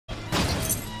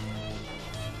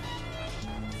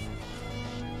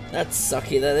That's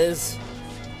sucky, that is.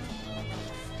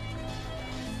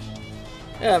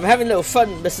 Yeah, I'm having a little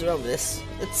fun messing around with this.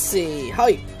 Let's see.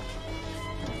 Hype.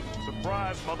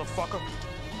 Surprise, motherfucker.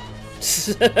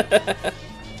 It's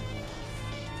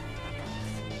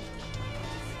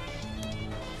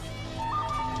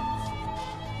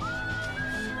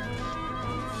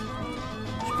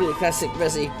pretty classic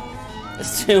Resi.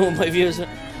 That's two of my views.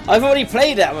 I've already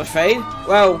played it, I'm afraid.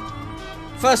 Well,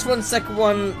 first one, second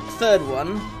one, third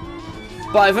one.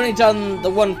 But I've only done the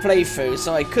one playthrough,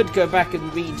 so I could go back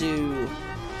and redo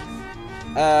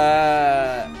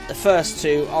the first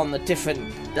two on the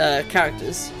different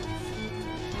characters.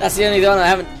 That's the only one I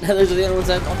haven't. Those are the only ones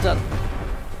I've done.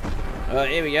 Alright,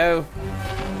 here we go.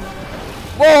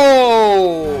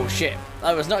 Whoa! Shit!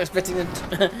 I was not expecting it.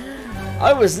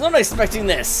 I was not expecting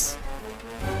this.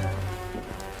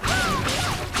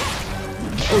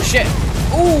 Oh shit!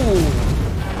 Ooh!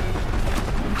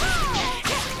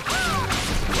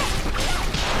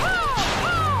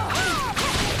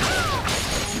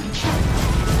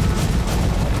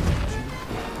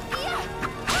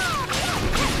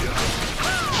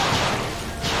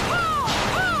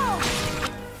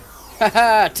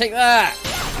 Haha, take that!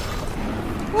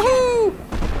 Woohoo!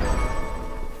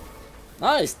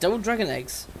 Nice, double dragon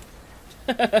eggs.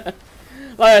 Like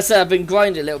I said, I've been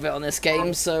grinding a little bit on this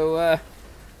game, so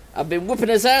I've been whooping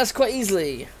his ass quite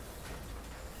easily.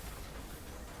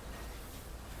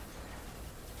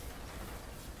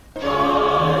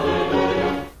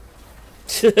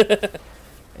 Here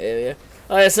we go.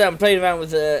 Like I said, I'm playing around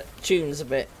with the tunes a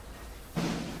bit.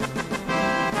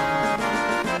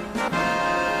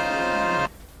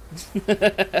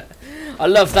 I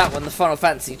love that one, the Final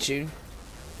Fantasy tune.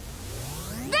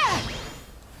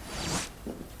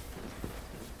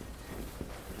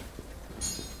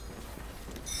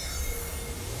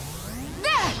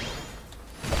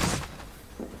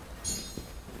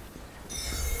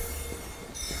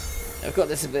 I've got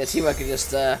this ability where I can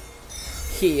just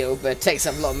heal, but it takes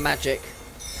up a lot of magic.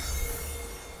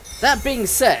 That being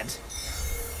said,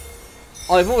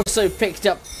 I've also picked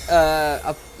up,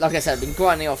 like I said, I've been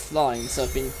grinding offline, so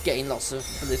I've been getting lots of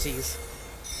abilities.